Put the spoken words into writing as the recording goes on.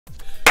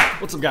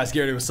What's up guys,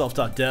 Gary with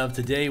Selftaughtdev.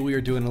 Today we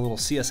are doing a little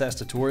CSS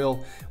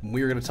tutorial.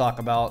 We are going to talk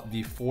about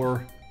the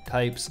 4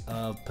 types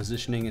of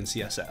positioning in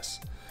CSS.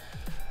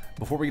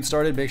 Before we get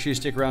started, make sure you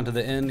stick around to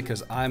the end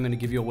because I'm going to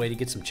give you a way to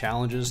get some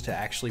challenges to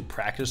actually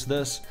practice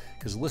this,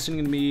 because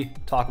listening to me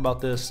talk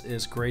about this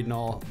is great and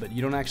all, but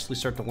you don't actually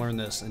start to learn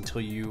this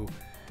until you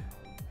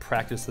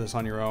practice this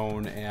on your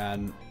own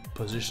and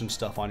position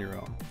stuff on your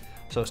own.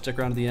 So stick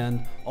around to the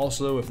end.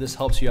 Also, if this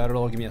helps you out at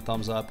all, give me a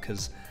thumbs up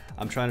because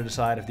I'm trying to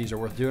decide if these are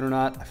worth doing or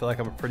not. I feel like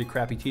I'm a pretty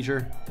crappy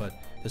teacher, but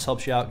if this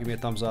helps you out, give me a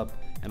thumbs up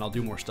and I'll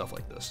do more stuff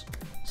like this.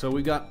 So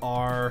we got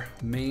our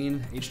main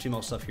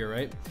HTML stuff here,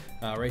 right?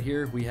 Right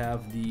here we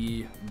have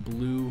the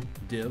blue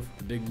div,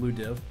 the big blue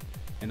div,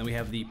 and then we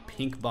have the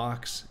pink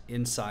box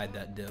inside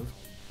that div.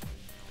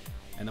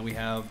 And then we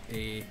have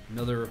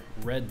another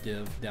red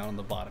div down on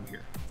the bottom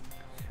here.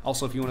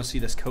 Also, if you want to see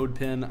this code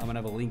pin, I'm gonna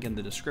have a link in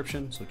the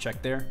description, so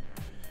check there.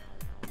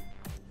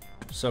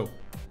 So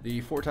the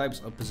 4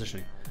 types of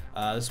positioning.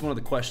 This is one of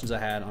the questions I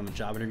had on a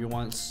job interview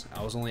once.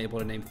 I was only able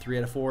to name 3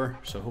 out of 4,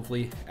 so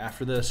hopefully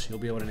after this you'll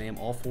be able to name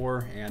all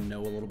 4 and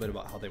know a little bit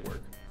about how they work.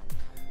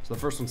 So the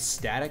first one's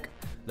static.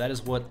 That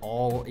is what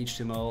all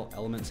HTML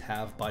elements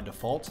have by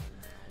default.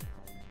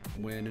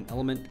 When an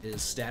element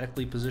is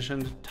statically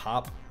positioned,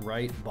 top,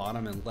 right,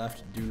 bottom, and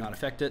left do not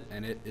affect it,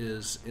 and it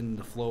is in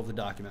the flow of the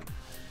document.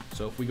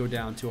 So if we go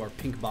down to our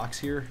pink box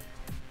here,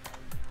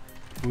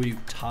 we do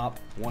top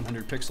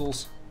 100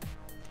 pixels,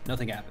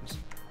 nothing happens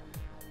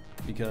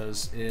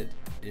because it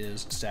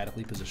is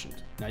statically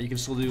positioned. Now you can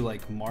still do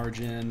like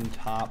margin,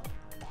 top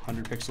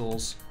 100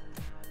 pixels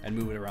and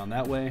move it around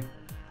that way,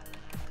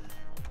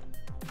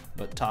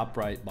 but top,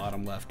 right,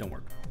 bottom, left don't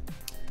work.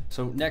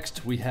 So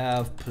next we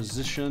have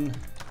position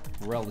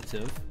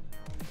relative,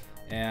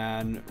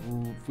 and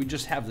if we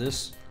just have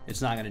this,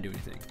 it's not going to do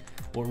anything.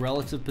 What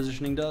relative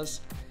positioning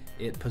does,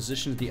 it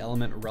positions the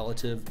element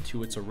relative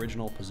to its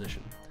original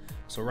position.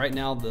 So right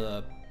now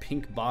the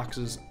pink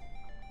box's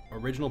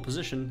original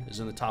position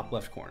is in the top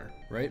left corner,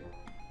 right?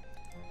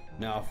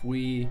 Now if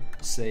we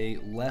say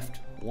left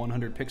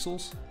 100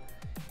 pixels,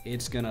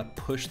 it's gonna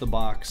push the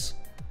box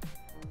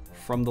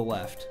from the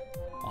left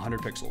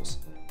 100 pixels.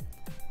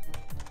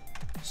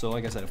 So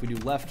like I said, if we do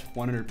left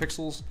 100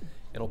 pixels,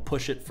 it'll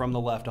push it from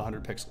the left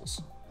 100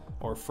 pixels,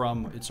 or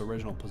from its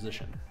original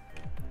position.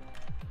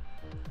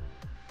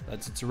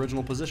 That's its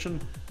original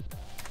position.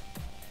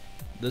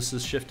 This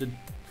is shifted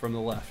from the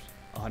left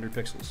 100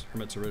 pixels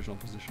from its original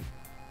position.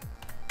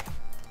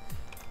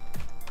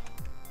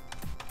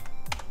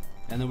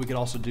 And then we could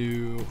also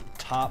do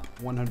top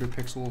 100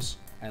 pixels,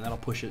 and that'll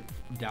push it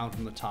down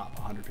from the top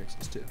 100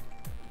 pixels too.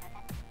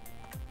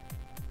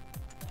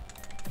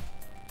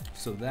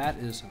 So that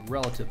is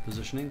relative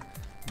positioning.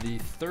 The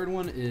third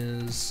one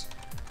is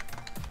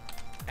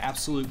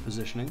absolute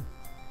positioning.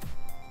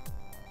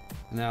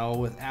 Now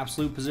with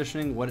absolute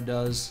positioning, what it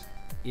does,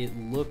 it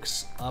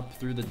looks up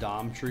through the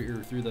DOM tree,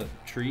 or through the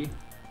tree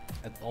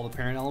at all the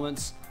parent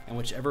elements, and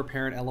whichever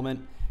parent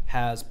element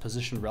has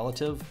position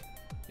relative,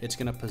 it's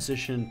gonna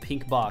position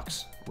pink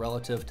box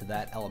relative to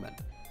that element.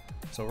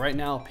 So right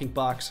now, pink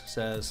box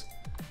says,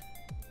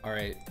 all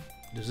right,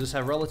 does this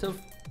have relative?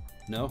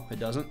 No, it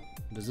doesn't.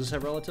 Does this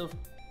have relative?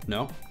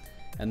 No.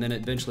 And then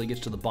it eventually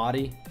gets to the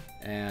body,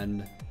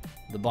 and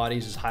the body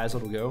is as high as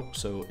it'll go,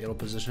 so it'll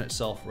position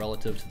itself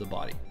relative to the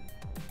body.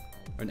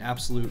 An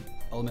absolute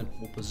element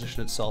will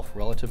position itself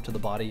relative to the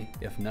body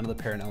if none of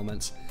the parent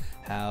elements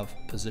have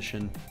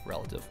position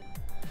relative.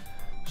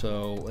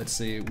 So let's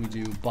say we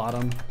do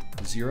bottom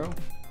 0.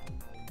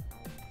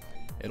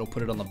 It'll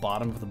put it on the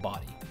bottom of the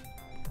body.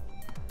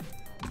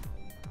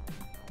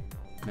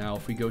 Now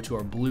if we go to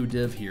our blue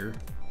div here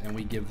and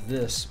we give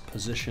this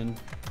position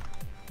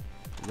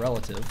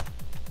relative,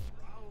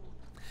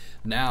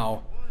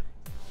 now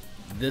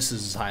this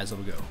is as high as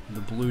it'll go.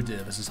 The blue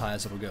div is as high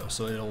as it'll go.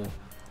 So it'll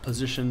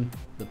position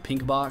the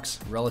pink box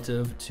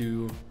relative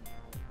to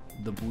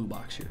the blue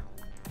box here,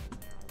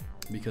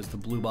 because the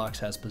blue box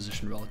has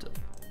position relative.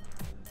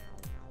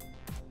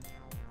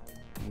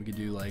 And we could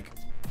do like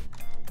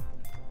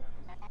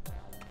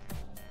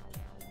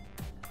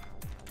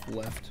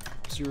left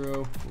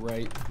 0,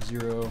 right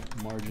 0,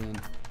 margin,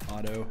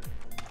 auto.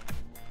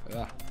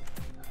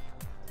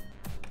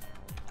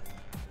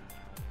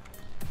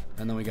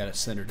 And then we got it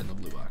centered in the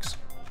blue box.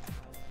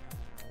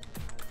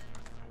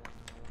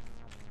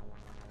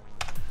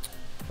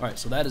 All right,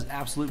 so that is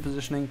absolute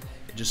positioning.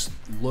 It just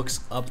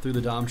looks up through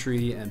the DOM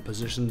tree and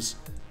positions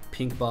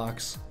pink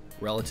box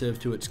relative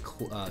to its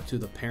to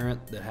the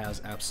parent that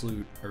has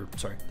absolute, or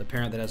sorry, the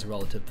parent that has a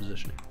relative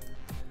positioning.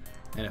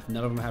 And if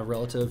none of them have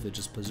relative, it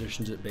just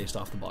positions it based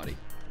off the body.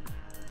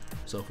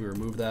 So if we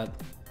remove that,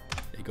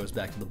 it goes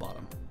back to the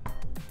bottom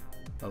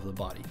of the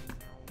body.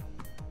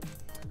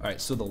 All right,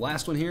 so the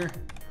last one here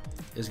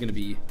is gonna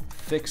be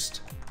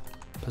fixed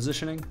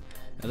positioning.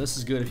 Now this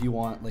is good if you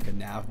want like a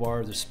nav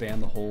bar to span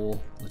the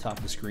top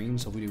of the screen.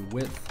 So if we do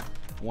width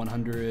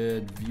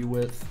 100, view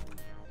width,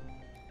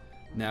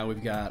 now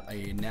we've got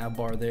a nav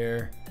bar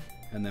there,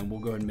 and then we'll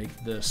go ahead and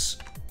make this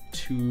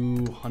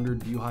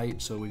 200 view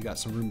height, so we've got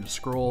some room to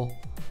scroll.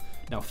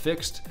 Now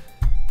fixed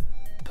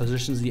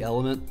positions the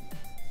element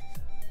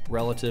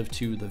relative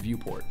to the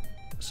viewport.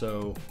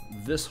 So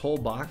this whole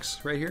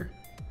box right here,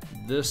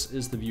 this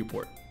is the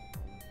viewport.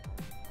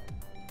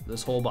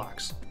 This whole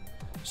box.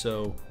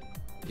 So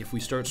if we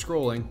start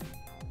scrolling,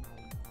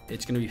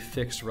 it's going to be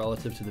fixed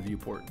relative to the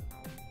viewport.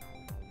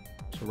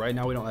 So right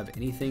now we don't have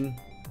anything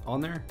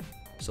on there.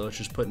 So it's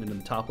just putting it in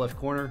the top left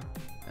corner,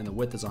 and the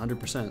width is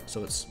 100%,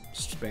 so it's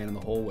spanning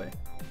the whole way.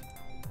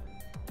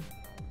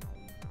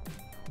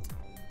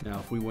 Now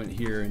if we went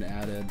here and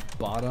added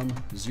bottom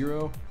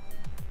 0,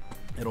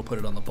 it'll put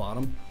it on the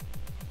bottom,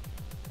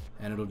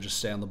 and it'll just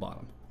stay on the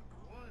bottom.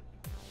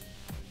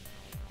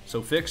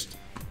 So fixed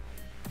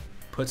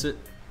puts it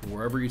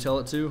wherever you tell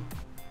it to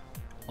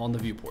on the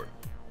viewport.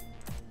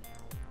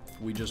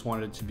 We just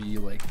wanted it to be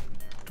like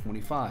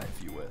 25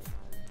 view width,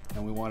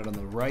 and we want it on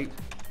the right.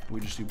 We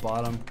just do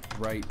bottom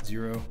right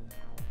 0.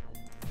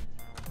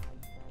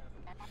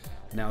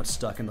 Now it's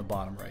stuck in the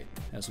bottom right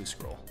as we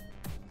scroll.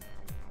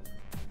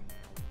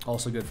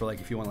 Also good for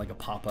like if you want like a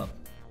pop-up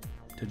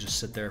to just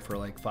sit there for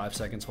like 5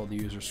 seconds while the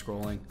user's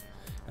scrolling,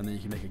 and then you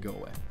can make it go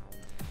away.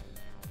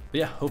 But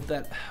yeah, hope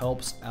that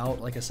helps out.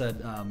 Like I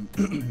said,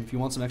 if you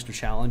want some extra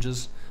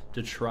challenges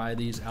to try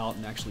these out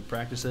and actually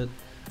practice it,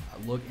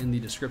 look in the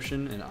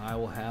description and I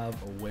will have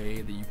a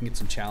way that you can get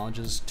some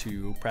challenges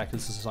to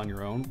practice this on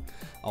your own.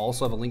 I'll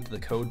also have a link to the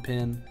code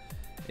pin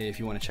if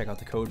you want to check out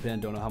the code pin.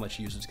 Don't know how much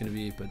use it's going to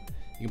be, but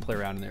you can play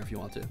around in there if you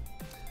want to.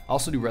 I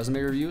also do resume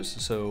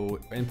reviews,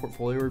 and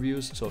portfolio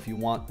reviews. So if you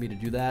want me to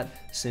do that,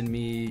 send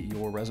me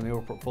your resume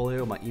or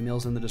portfolio. My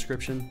email's in the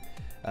description.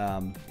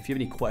 If you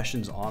have any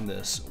questions on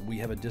this, we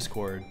have a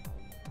Discord,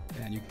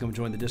 and you can come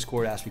join the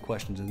Discord, ask me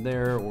questions in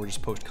there, or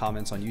just post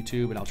comments on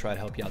YouTube, and I'll try to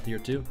help you out there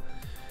too.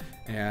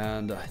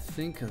 And I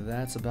think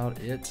that's about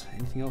it.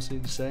 Anything else I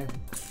need to say?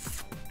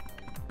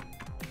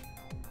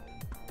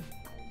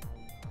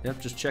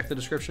 Yep, just check the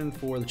description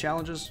for the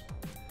challenges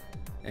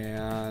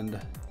and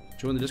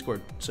join the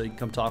Discord so you can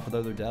come talk with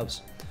other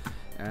devs.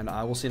 And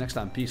I will see you next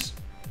time. Peace.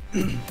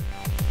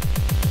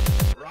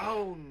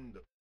 Round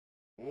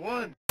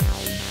 1.